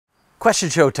Question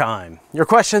show time. Your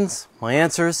questions, my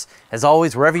answers. As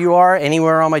always, wherever you are,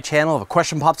 anywhere on my channel, if a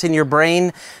question pops in your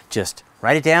brain, just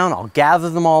write it down. I'll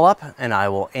gather them all up and I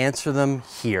will answer them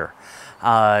here.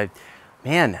 My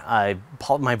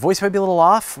voice might be a little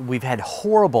off. We've had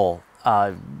horrible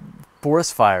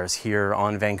forest fires here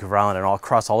on Vancouver Island and all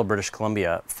across all of British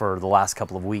Columbia for the last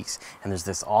couple of weeks. And there's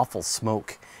this awful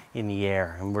smoke in the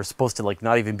air and we're supposed to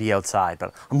not even be outside,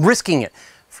 but I'm risking it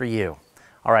for you.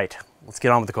 All right, let's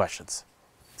get on with the questions.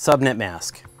 Subnet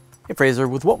Mask. Hey Fraser,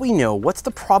 with what we know, what's the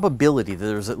probability that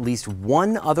there's at least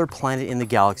one other planet in the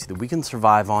galaxy that we can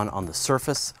survive on the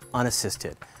surface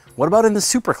unassisted? What about in the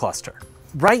supercluster?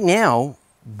 Right now,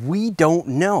 we don't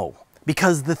know,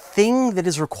 because the thing that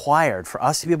is required for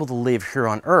us to be able to live here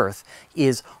on Earth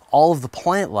is all of the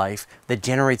plant life that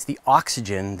generates the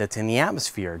oxygen that's in the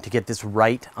atmosphere to get this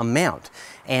right amount.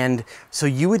 And so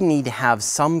you would need to have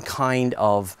some kind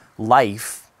of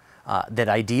life that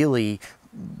ideally,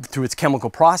 through its chemical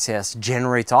process,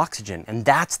 generates oxygen. And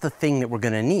that's the thing that we're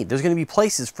going to need. There's going to be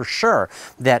places for sure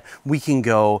that we can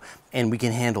go and we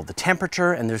can handle the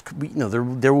temperature, and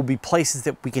there will be places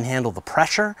that we can handle the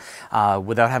pressure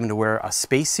without having to wear a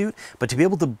spacesuit. But to be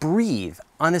able to breathe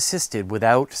unassisted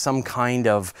without some kind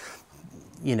of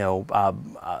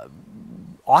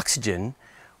oxygen,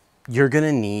 you're going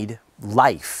to need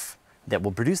life that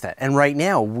will produce that. And right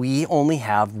now, we only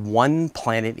have one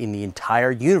planet in the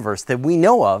entire universe that we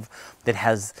know of that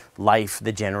has life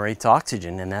that generates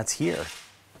oxygen, and that's here.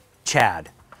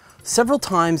 Chad. Several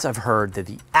times I've heard that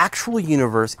the actual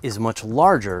universe is much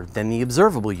larger than the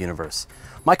observable universe.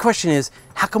 My question is,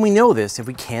 how can we know this if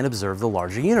we can't observe the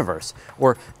larger universe?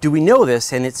 Or do we know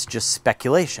this and it's just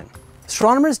speculation?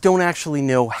 Astronomers don't actually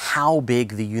know how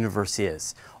big the universe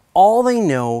is. All they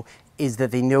know is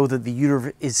that they know that the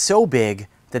universe is so big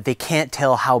that they can't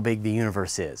tell how big the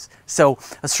universe is. So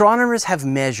astronomers have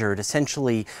measured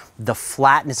essentially the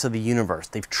flatness of the universe.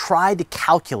 They've tried to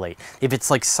calculate if it's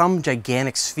like some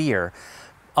gigantic sphere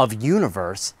of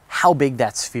universe, how big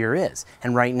that sphere is.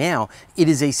 And right now, it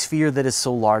is a sphere that is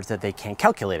so large that they can't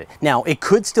calculate it. Now, it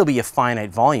could still be a finite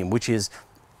volume, which is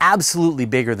absolutely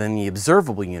bigger than the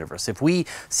observable universe. If we,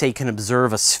 say, can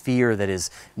observe a sphere that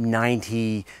is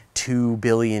 92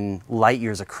 billion light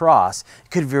years across,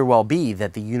 it could very well be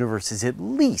that the universe is at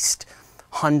least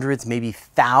hundreds, maybe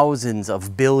thousands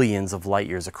of billions of light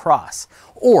years across.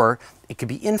 Or it could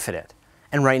be infinite.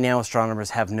 And right now,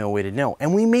 astronomers have no way to know.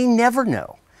 And we may never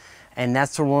know. And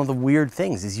that's sort of one of the weird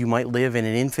things, is you might live in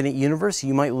an infinite universe,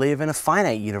 you might live in a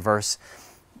finite universe,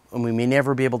 and we may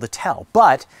never be able to tell.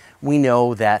 But we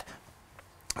know that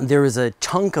there is a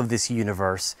chunk of this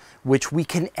universe which we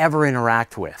can ever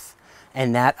interact with.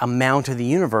 And that amount of the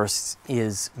universe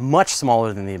is much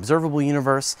smaller than the observable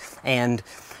universe. And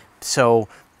so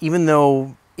even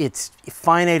though it's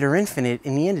finite or infinite,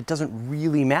 in the end it doesn't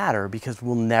really matter, because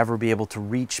we'll never be able to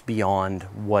reach beyond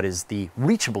what is the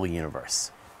reachable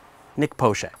universe. Nick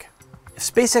Poshek. If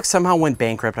SpaceX somehow went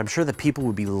bankrupt, I'm sure that people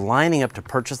would be lining up to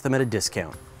purchase them at a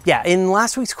discount. Yeah, in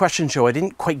last week's question show, I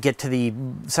didn't quite get to the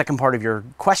second part of your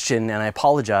question, and I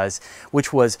apologize,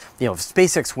 which was, if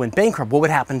SpaceX went bankrupt, what would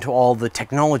happen to all the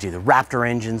technology, the Raptor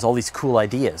engines, all these cool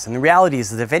ideas? And the reality is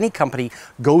that if any company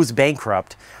goes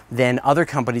bankrupt, then other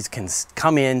companies can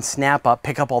come in, snap up,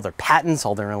 pick up all their patents,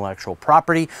 all their intellectual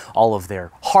property, all of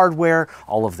their hardware,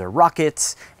 all of their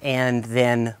rockets, and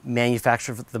then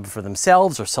manufacture them for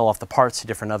themselves or sell off the parts to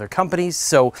different other companies.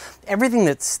 So everything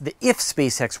if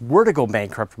SpaceX were to go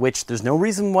bankrupt, which there's no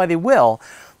reason why they will,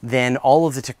 then all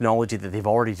of the technology that they've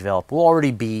already developed will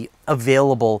already be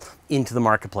available into the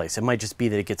marketplace. It might just be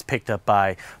that it gets picked up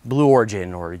by Blue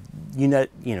Origin or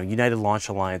United Launch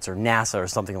Alliance or NASA or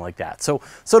something like that. So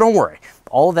don't worry.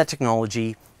 All of that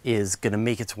technology is going to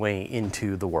make its way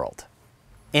into the world.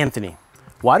 Anthony,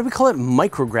 why do we call it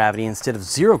microgravity instead of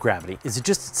zero gravity? Is it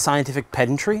just scientific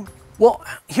pedantry? Well,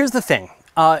 here's the thing.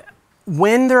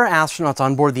 When there are astronauts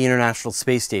on board the International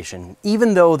Space Station,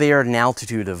 even though they are at an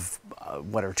altitude of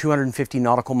 250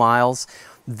 nautical miles,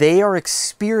 they are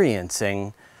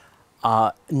experiencing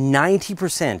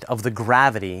 90% of the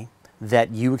gravity that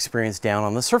you experience down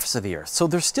on the surface of the Earth. So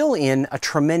they're still in a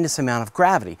tremendous amount of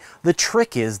gravity. The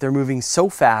trick is they're moving so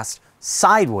fast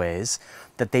sideways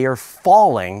that they are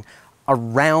falling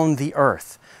around the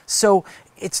Earth. So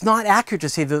it's not accurate to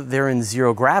say that they're in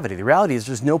zero gravity. The reality is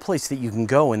there's no place that you can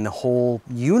go in the whole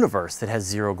universe that has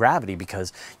zero gravity,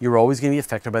 because you're always going to be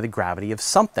affected by the gravity of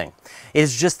something.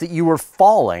 It's just that you are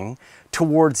falling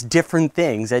towards different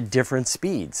things at different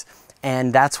speeds.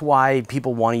 And that's why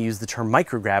people want to use the term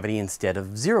microgravity instead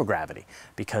of zero gravity,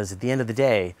 because at the end of the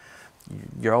day,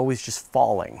 you're always just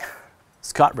falling.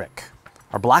 Scott Rick,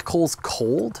 are black holes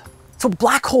cold? So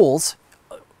black holes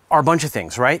are a bunch of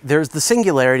things, right? There's the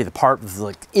singularity, the part of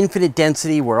like infinite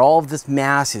density where all of this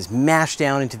mass is mashed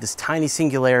down into this tiny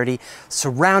singularity.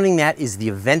 Surrounding that is the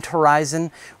event horizon,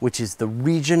 which is the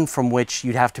region from which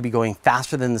you'd have to be going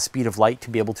faster than the speed of light to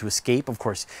be able to escape. Of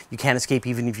course, you can't escape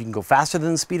even if you can go faster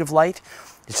than the speed of light.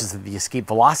 It's just that the escape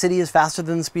velocity is faster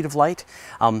than the speed of light.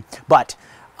 But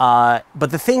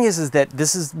the thing is that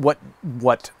this is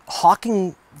what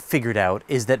Hawking figured out,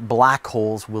 is that black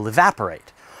holes will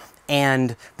evaporate.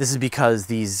 And this is because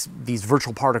these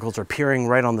virtual particles are appearing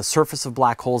right on the surface of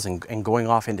black holes and going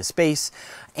off into space.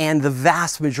 And the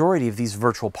vast majority of these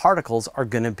virtual particles are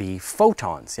going to be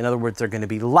photons. In other words, they're going to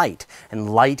be light, and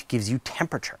light gives you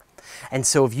temperature. And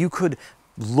so if you could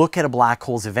look at a black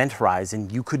hole's event horizon,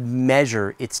 you could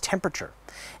measure its temperature.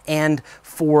 And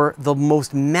for the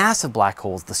most massive black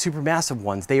holes, the supermassive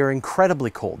ones, they are incredibly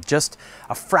cold, just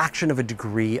a fraction of a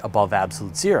degree above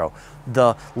absolute zero.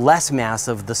 The less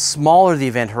massive, the smaller the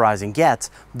event horizon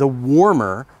gets, the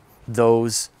warmer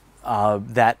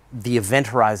that the event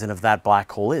horizon of that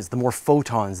black hole is, the more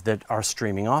photons that are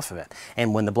streaming off of it.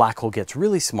 And when the black hole gets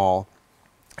really small,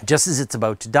 just as it's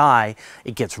about to die,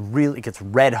 it gets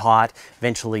red hot,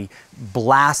 eventually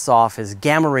blasts off as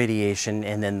gamma radiation,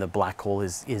 and then the black hole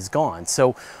is gone.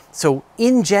 So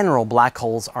in general, black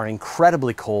holes are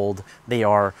incredibly cold. They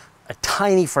are a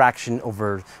tiny fraction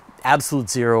over absolute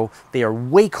zero. They are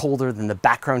way colder than the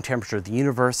background temperature of the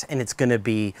universe, and it's going to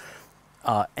be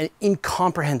an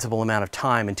incomprehensible amount of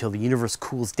time until the universe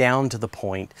cools down to the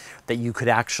point that you could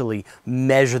actually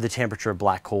measure the temperature of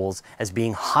black holes as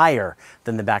being higher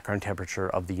than the background temperature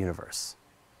of the universe.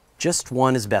 Just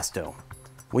one asbesto.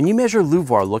 When you measure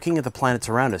LeVoir looking at the planets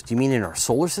around us, do you mean in our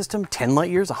solar system, 10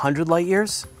 light years, 100 light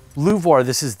years? LeVoir,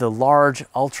 this is the large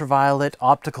ultraviolet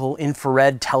optical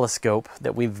infrared telescope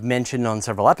that we've mentioned on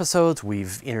several episodes.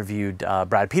 We've interviewed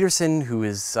Brad Peterson, who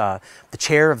is the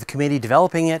chair of the committee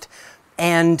developing it.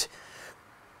 And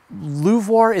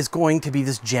LeVoir is going to be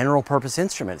this general purpose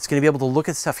instrument. It's going to be able to look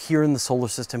at stuff here in the solar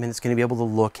system, and it's going to be able to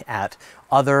look at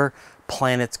other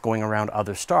planets going around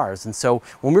other stars. And so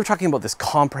when we're talking about this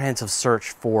comprehensive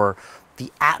search for the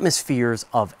atmospheres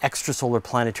of extrasolar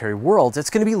planetary worlds,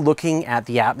 it's going to be looking at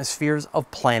the atmospheres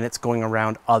of planets going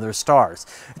around other stars.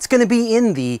 It's going to be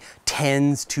in the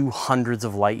tens to hundreds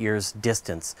of light years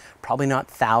distance, probably not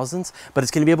thousands, but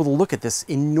it's going to be able to look at this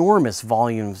enormous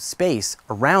volume of space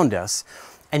around us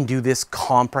and do this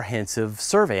comprehensive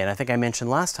survey. And I think I mentioned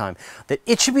last time that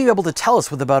it should be able to tell us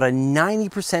with about a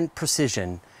 90%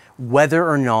 precision whether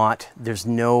or not there's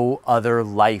no other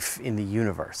life in the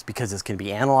universe, because it's going to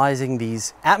be analyzing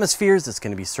these atmospheres, it's going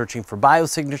to be searching for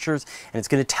biosignatures, and it's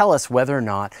going to tell us whether or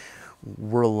not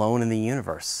we're alone in the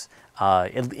universe,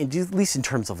 at least in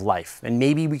terms of life. And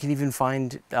maybe we can even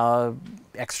find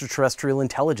extraterrestrial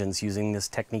intelligence using this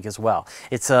technique as well.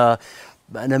 It's an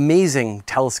amazing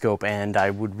telescope, and I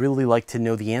would really like to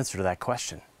know the answer to that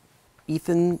question.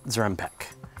 Ethan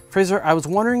Zrempek. Fraser, I was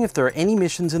wondering if there are any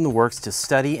missions in the works to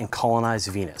study and colonize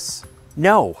Venus.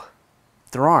 No,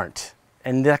 there aren't.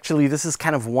 And actually, this is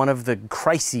kind of one of the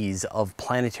crises of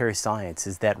planetary science,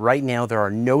 is that right now there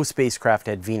are no spacecraft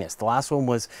at Venus. The last one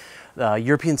was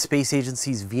European Space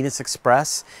Agency's Venus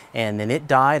Express, and then it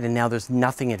died, and now there's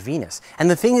nothing at Venus. And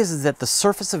the thing is that the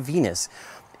surface of Venus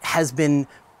has been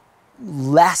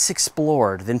less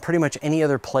explored than pretty much any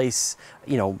other place,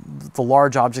 you know, the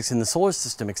large objects in the solar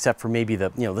system, except for maybe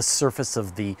the, you know, the surface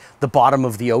of the bottom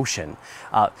of the ocean.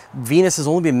 Venus has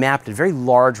only been mapped at very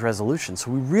large resolution,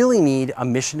 so we really need a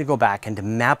mission to go back and to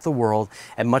map the world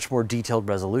at much more detailed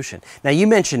resolution. Now, you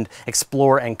mentioned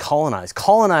explore and colonize.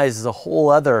 Colonize is a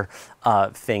whole other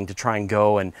thing, to try and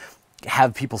go and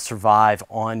have people survive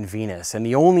on Venus. And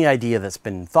the only idea that's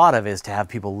been thought of is to have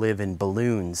people live in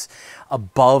balloons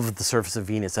above the surface of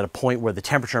Venus at a point where the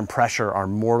temperature and pressure are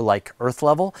more like Earth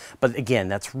level. But again,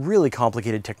 that's really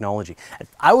complicated technology.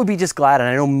 I would be just glad, and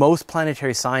I know most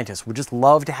planetary scientists would just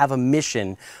love to have a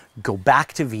mission go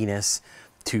back to Venus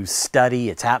to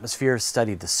study its atmosphere,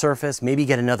 study the surface, maybe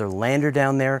get another lander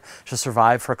down there to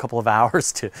survive for a couple of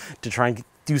hours to try and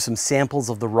do some samples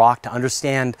of the rock to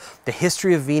understand the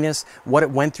history of Venus, what it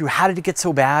went through, how did it get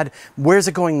so bad, where's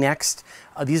it going next?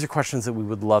 These are questions that we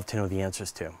would love to know the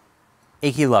answers to.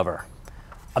 Aki Lover.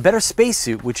 A better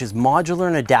spacesuit, which is modular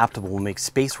and adaptable, will make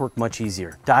space work much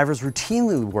easier. Divers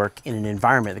routinely work in an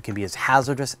environment that can be as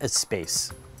hazardous as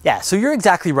space. Yeah, so you're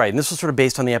exactly right. And this was sort of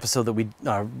based on the episode that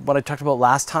what I talked about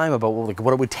last time about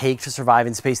what it would take to survive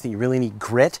in space, that you really need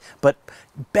grit, but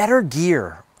better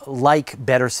gear like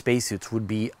better spacesuits would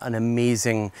be an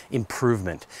amazing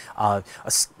improvement.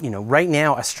 You know, right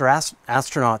now,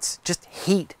 astronauts just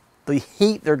hate They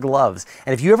hate their gloves.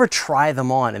 And if you ever try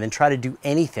them on and then try to do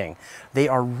anything, they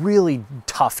are really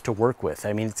tough to work with.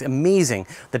 I mean, it's amazing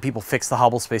that people fixed the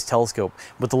Hubble Space Telescope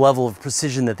with the level of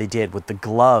precision that they did with the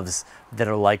gloves that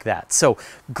are like that. So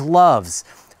gloves,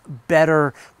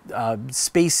 better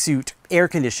spacesuit air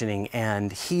conditioning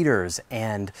and heaters,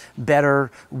 and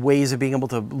better ways of being able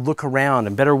to look around,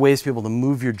 and better ways to be able to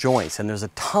move your joints. And there's a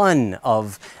ton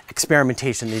of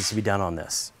experimentation that needs to be done on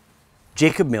this.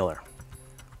 Jacob Miller.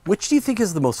 Which do you think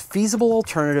is the most feasible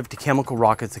alternative to chemical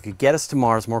rockets that could get us to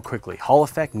Mars more quickly? Hall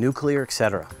effect, nuclear,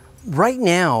 etc. Right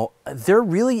now, there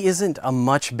really isn't a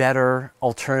much better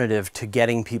alternative to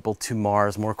getting people to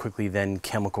Mars more quickly than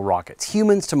chemical rockets.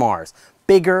 Humans to Mars.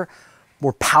 Bigger,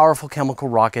 more powerful chemical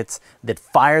rockets that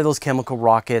fire those chemical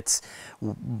rockets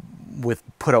with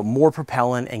put out more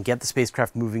propellant and get the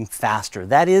spacecraft moving faster.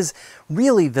 That is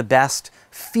really the best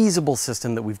feasible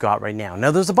system that we've got right now. Now,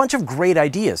 there's a bunch of great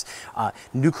ideas.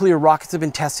 Nuclear rockets have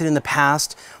been tested in the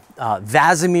past.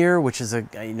 Vasimir, which is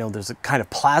there's a kind of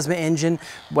plasma engine.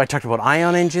 I talked about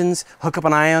ion engines. Hook up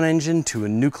an ion engine to a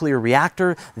nuclear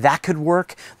reactor. That could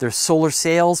work. There's solar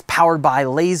sails powered by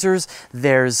lasers.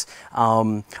 There's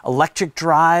electric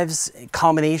drives,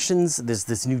 combinations. There's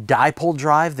this new dipole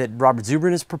drive that Robert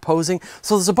Zubrin is proposing.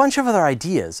 So there's a bunch of other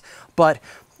ideas, but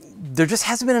there just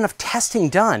hasn't been enough testing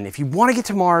done. If you want to get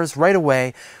to Mars right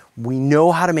away, we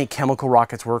know how to make chemical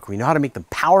rockets work. We know how to make them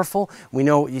powerful. We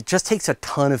know it just takes a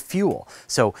ton of fuel.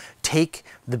 So take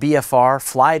the BFR,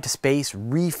 fly it to space,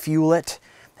 refuel it,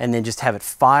 and then just have it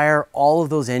fire all of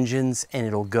those engines, and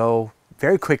it'll go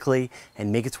very quickly and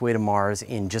make its way to Mars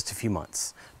in just a few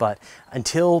months. But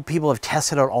until people have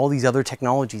tested out all these other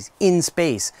technologies in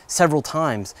space several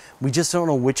times, we just don't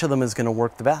know which of them is going to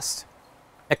work the best.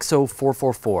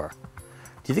 XO444.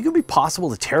 Do you think it would be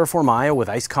possible to terraform Io with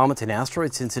ice comets and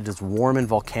asteroids, since it is warm and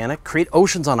volcanic? Create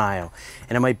oceans on Io,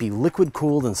 and it might be liquid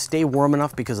cooled and stay warm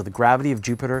enough because of the gravity of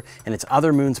Jupiter and its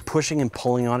other moons pushing and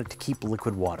pulling on it to keep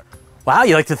liquid water. Wow,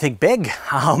 you like to think big.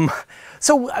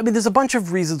 So, I mean, there's a bunch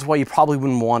of reasons why you probably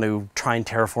wouldn't want to try and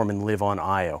terraform and live on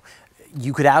Io.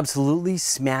 You could absolutely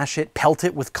smash it, pelt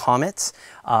it with comets.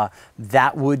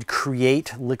 That would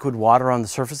create liquid water on the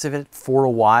surface of it for a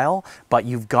while, but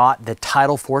you've got the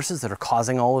tidal forces that are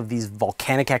causing all of these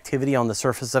volcanic activity on the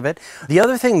surface of it. The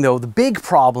other thing though, the big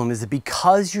problem is that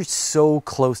because you're so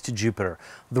close to Jupiter,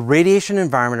 the radiation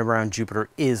environment around Jupiter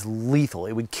is lethal.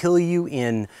 It would kill you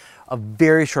in a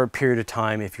very short period of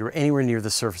time if you're anywhere near the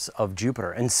surface of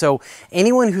Jupiter. And so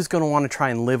anyone who's going to want to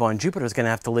try and live on Jupiter is going to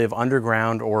have to live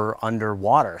underground or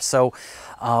underwater. So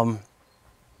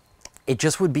it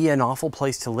just would be an awful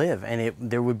place to live, and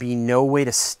there would be no way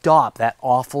to stop that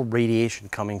awful radiation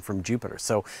coming from Jupiter.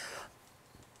 So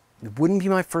it wouldn't be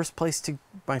my first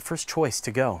choice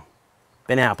to go.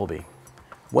 Ben Appleby.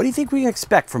 What do you think we can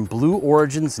expect from Blue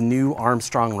Origin's new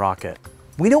Armstrong rocket?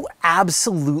 We know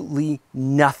absolutely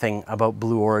nothing about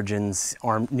Blue Origin's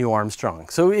new Armstrong.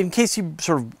 So in case you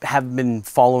sort of have been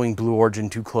following Blue Origin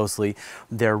too closely,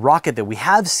 their rocket that we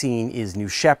have seen is New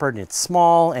Shepard, and it's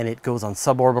small and it goes on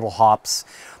suborbital hops.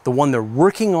 The one they're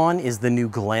working on is the New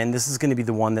Glenn. This is going to be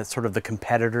the one that's sort of the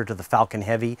competitor to the Falcon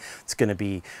Heavy. It's going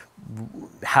to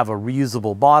have a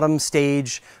reusable bottom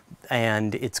stage,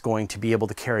 and it's going to be able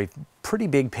to carry pretty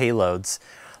big payloads.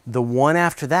 The one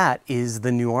after that is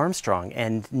the new Armstrong,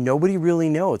 and nobody really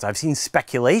knows. I've seen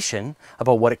speculation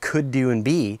about what it could do and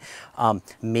be.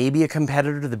 Maybe a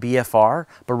competitor to the BFR,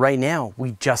 but right now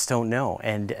we just don't know.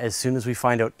 And as soon as we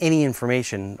find out any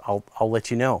information, I'll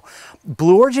let you know.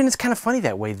 Blue Origin is kind of funny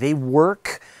that way. They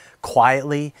work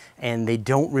quietly and they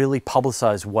don't really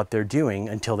publicize what they're doing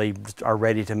until they are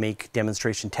ready to make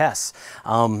demonstration tests.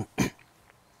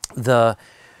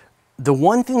 The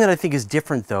one thing that I think is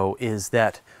different though is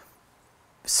that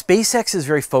SpaceX is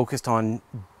very focused on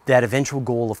that eventual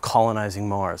goal of colonizing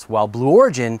Mars, while Blue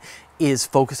Origin is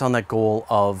focused on that goal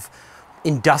of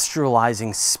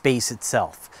industrializing space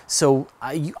itself. So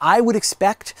I would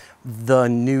expect the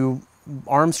new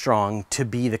Armstrong to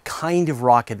be the kind of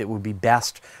rocket that would be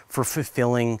best for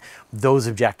fulfilling those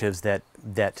objectives that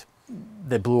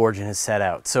Blue Origin has set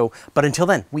out. So, but until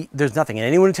then, there's nothing. And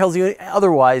anyone who tells you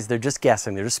otherwise, they're just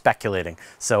guessing, they're just speculating.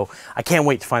 So I can't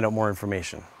wait to find out more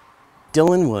information.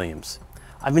 Dylan Williams.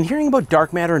 I've been hearing about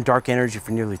dark matter and dark energy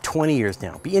for nearly 20 years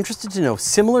now. Be interested to know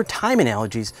similar time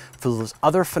analogies for those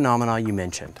other phenomena you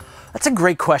mentioned. That's a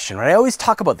great question, right? I always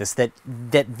talk about this, that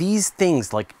these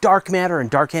things like dark matter and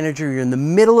dark energy are in the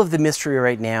middle of the mystery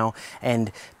right now, and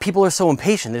people are so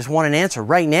impatient. They just want an answer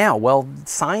right now. Well,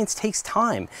 science takes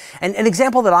time. And an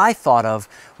example that I thought of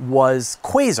was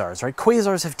quasars, right?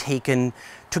 Quasars have taken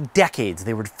took decades.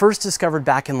 They were first discovered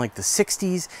back in like the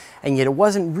 60s, and yet it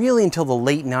wasn't really until the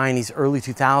late 90s, early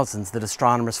 2000s that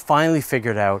astronomers finally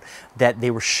figured out that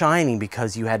they were shining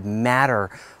because you had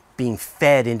matter being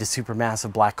fed into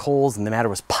supermassive black holes, and the matter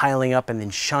was piling up and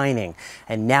then shining.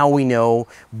 And now we know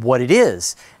what it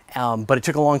is. But it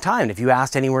took a long time if you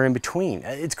asked anywhere in between.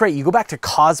 It's great. You go back to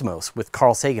Cosmos with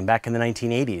Carl Sagan back in the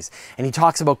 1980s, and he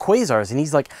talks about quasars, and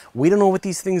he's like, we don't know what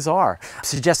these things are.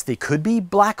 Suggests they could be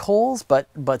black holes, but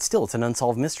still, it's an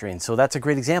unsolved mystery. And so that's a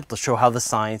great example to show how the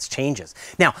science changes.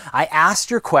 Now, I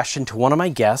asked your question to one of my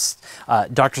guests,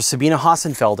 Dr. Sabine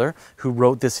Hossenfelder, who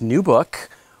wrote this new book,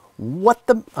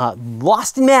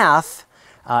 Lost in Math,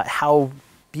 How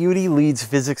Beauty Leads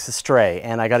Physics Astray.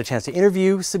 And I got a chance to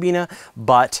interview Sabine,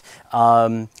 but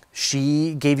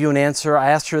she gave you an answer. I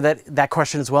asked her that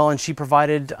question as well, and she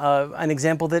provided an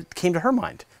example that came to her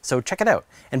mind. So check it out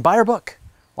and buy her book,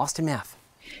 Lost in Math.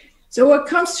 So what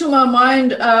comes to my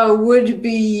mind would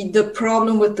be the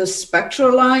problem with the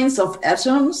spectral lines of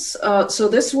atoms. So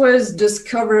this was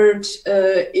discovered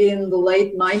in the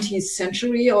late 19th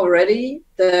century already,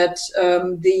 that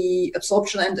the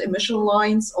absorption and emission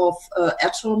lines of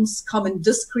atoms come in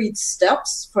discrete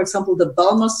steps. For example, the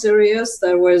Balmer series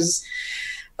that was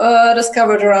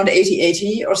discovered around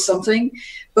 1880 or something.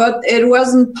 But it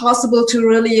wasn't possible to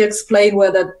really explain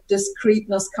where that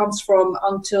discreteness comes from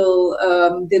until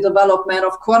the development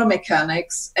of quantum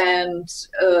mechanics. And,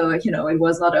 it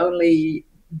was not only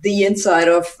the insight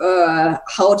of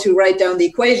how to write down the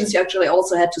equations, you actually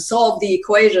also had to solve the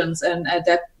equations. And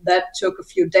that took a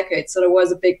few decades. So there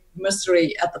was a big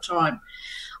mystery at the time.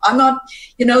 I'm not,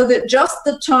 just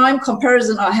the time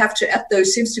comparison I have to add though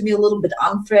seems to me a little bit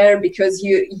unfair, because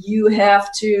you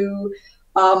have to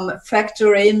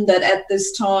factor in that at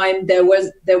this time there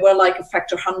were like a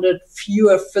factor 100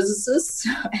 fewer physicists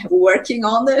working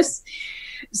on this.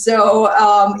 So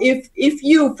if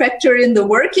you factor in the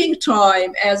working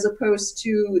time as opposed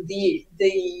to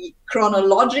the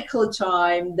chronological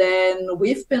time, then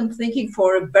we've been thinking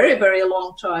for a very, very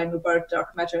long time about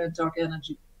dark matter and dark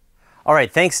energy. All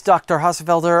right, thanks, Dr.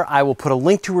 Hossenfelder. I will put a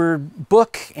link to her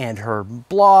book and her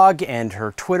blog and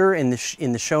her Twitter in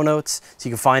the show notes so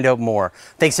you can find out more.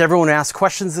 Thanks to everyone who asked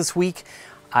questions this week.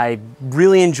 I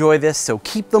really enjoy this, so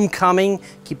keep them coming,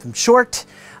 keep them short.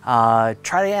 Try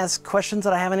to ask questions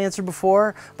that I haven't answered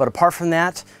before, but apart from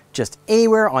that, just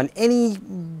anywhere on any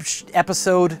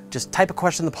episode, just type a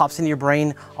question that pops into your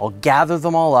brain. I'll gather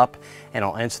them all up and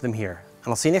I'll answer them here. And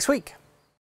I'll see you next week.